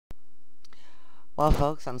Well,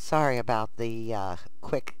 folks, I'm sorry about the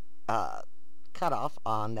quick uh, cutoff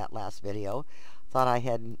on that last video. Thought I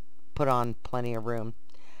had put on plenty of room.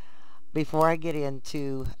 Before I get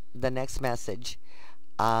into the next message,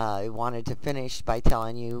 I wanted to finish by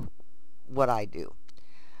telling you what I do.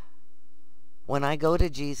 When I go to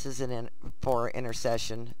Jesus for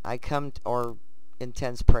intercession, or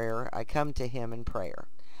intense prayer, I come to him in prayer.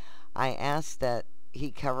 I ask that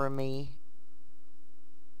he cover me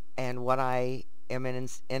and what I am in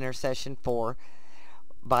intercession for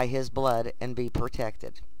by his blood and be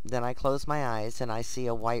protected. Then I close my eyes and I see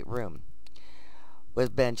a white room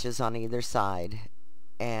with benches on either side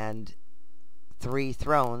and three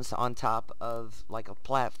thrones on top of like a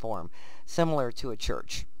platform similar to a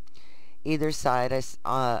church. Either side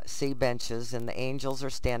I see benches and the angels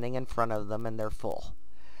are standing in front of them and they're full.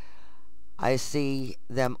 I see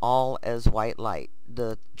them all as white light,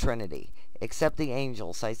 the Trinity, except the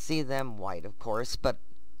angels. I see them white, of course, but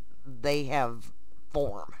they have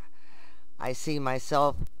form. I see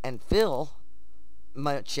myself and feel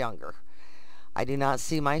much younger. I do not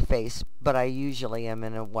see my face, but I usually am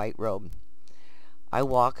in a white robe. I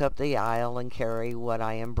walk up the aisle and carry what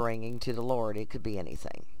I am bringing to the Lord. It could be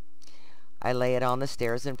anything. I lay it on the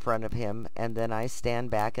stairs in front of him, and then I stand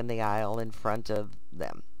back in the aisle in front of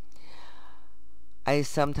them. I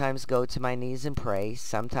sometimes go to my knees and pray.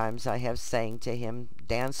 Sometimes I have sang to him,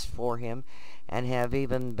 danced for him, and have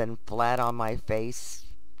even been flat on my face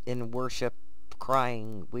in worship,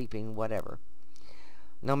 crying, weeping, whatever.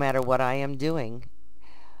 No matter what I am doing,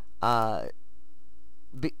 behind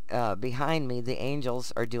me, the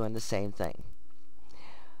angels are doing the same thing.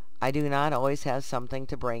 I do not always have something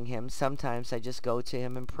to bring him. Sometimes I just go to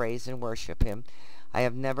him and praise and worship him. I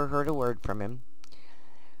have never heard a word from him.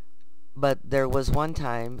 But there was one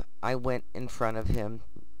time I went in front of him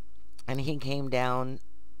and he came down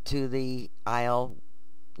to the aisle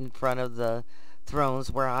in front of the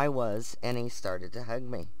thrones where I was, and he started to hug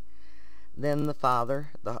me. Then the Father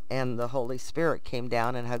and the Holy Spirit came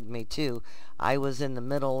down and hugged me too. I was in the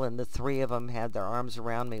middle and the three of them had their arms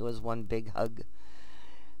around me. It was one big hug.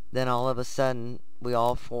 Then all of a sudden, we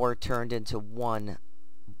all four turned into one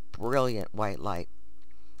brilliant white light.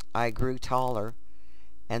 I grew taller,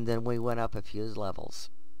 and then we went up a few levels.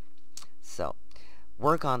 So,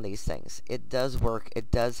 work on these things. It does work.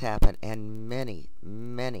 It does happen. And many,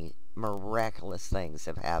 many miraculous things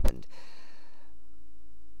have happened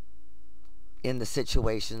in the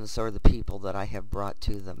situations or the people that I have brought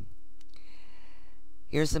to them.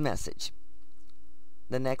 Here's the message.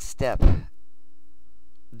 The next step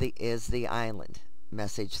is the island.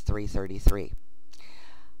 Message 333.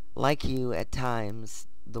 Like you, at times,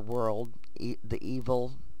 the world, the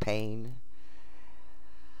evil, pain,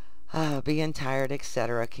 being tired,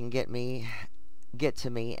 etc., can get to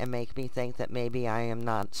me and make me think that maybe I am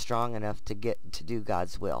not strong enough to do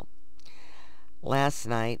God's will. Last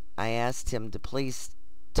night, I asked him to please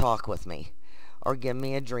talk with me or give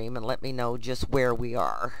me a dream and let me know just where we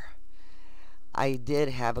are. I did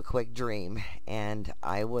have a quick dream, and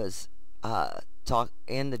I was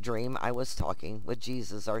in the dream I was talking with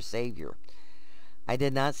Jesus, our Savior. I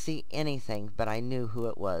did not see anything, but I knew who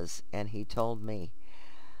it was, and he told me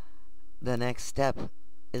the next step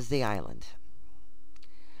is the island.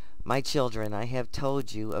 My children, I have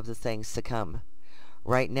told you of the things to come.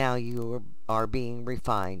 Right now you are being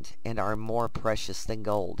refined and are more precious than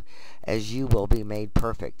gold, as you will be made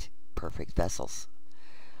perfect vessels.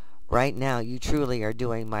 Right now you truly are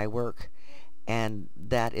doing my work, and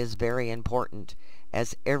that is very important,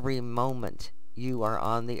 as every moment you are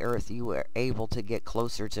on the earth, you are able to get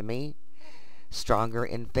closer to me, stronger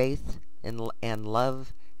in faith and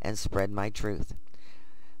love, and spread my truth.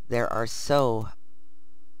 There are some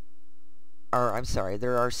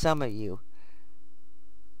of you.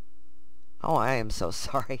 Oh, I am so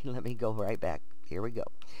sorry. Let me go right back. Here we go.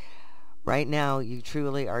 Right now, you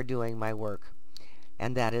truly are doing my work,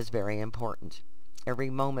 and that is very important. Every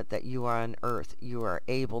moment that you are on earth, you are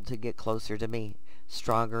able to get closer to me,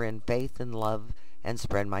 stronger in faith and love, and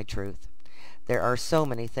spread my truth. There are so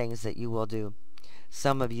many things that you will do.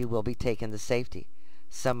 Some of you will be taken to safety.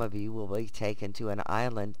 Some of you will be taken to an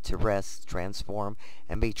island to rest, transform,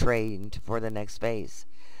 and be trained for the next phase.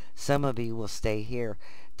 Some of you will stay here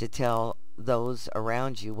to tell those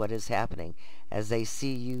around you what is happening as they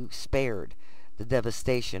see you spared the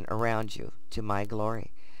devastation around you to my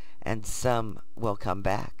glory. And some will come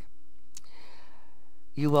back.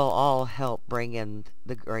 You will all help bring in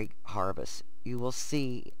the great harvest. You will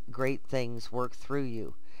see great things work through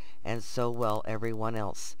you, and so will everyone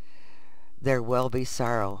else. There will be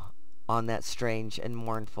sorrow on that strange and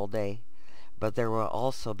mournful day, but there will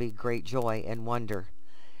also be great joy and wonder.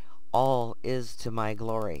 All is to my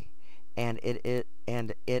glory, and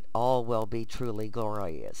it all will be truly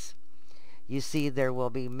glorious. You see, there will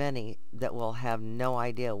be many that will have no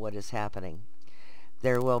idea what is happening.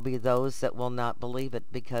 There will be those that will not believe it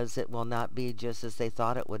because it will not be just as they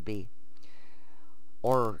thought it would be,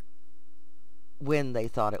 or when they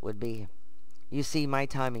thought it would be. You see, my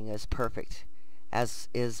timing is perfect, as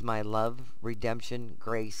is my love, redemption,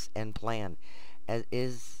 grace, and plan, as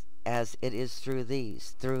it is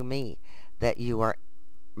through me, that you are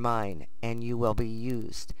mine, and you will be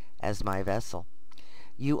used as my vessel.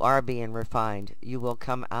 You are being refined. You will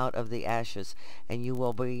come out of the ashes, and you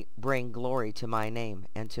will bring glory to my name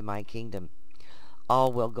and to my kingdom.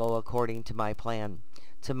 All will go according to my plan,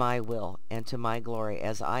 to my will, and to my glory,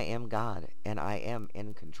 as I am God, and I am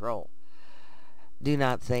in control. Do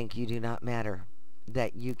not think you do not matter,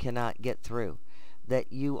 that you cannot get through,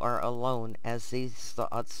 that you are alone, as these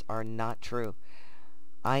thoughts are not true.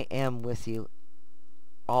 I am with you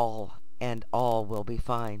all, and all will be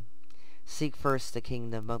fine. Seek first the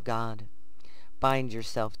kingdom of God. Bind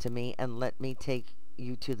yourself to me, and let me take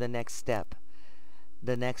you to the next step,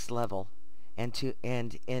 the next level,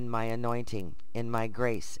 and in my anointing, in my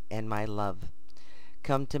grace, and my love.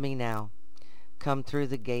 Come to me now. Come through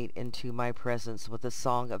the gate into my presence with a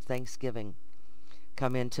song of thanksgiving.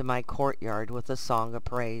 Come into my courtyard with a song of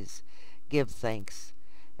praise. Give thanks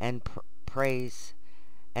and praise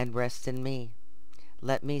and rest in me.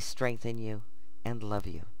 Let me strengthen you and love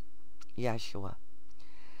you. Yeshua.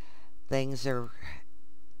 Things are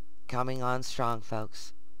coming on strong,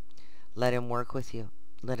 folks. Let him work with you.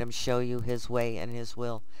 Let him show you his way and his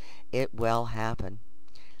will. It will happen.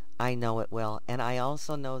 I know it will. And I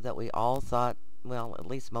also know that we all thought, well, at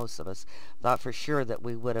least most of us, thought for sure that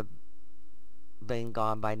we would have been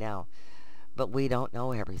gone by now. But we don't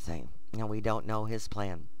know everything, and we don't know his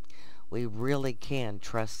plan. We really can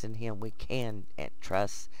trust in him. We can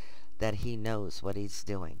trust that he knows what he's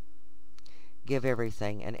doing. Give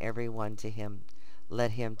everything and everyone to him.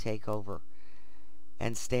 Let him take over.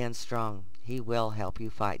 And stand strong. He will help you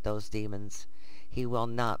fight those demons. He will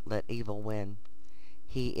not let evil win.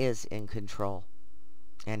 He is in control.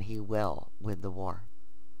 And he will win the war.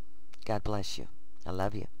 God bless you. I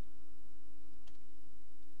love you.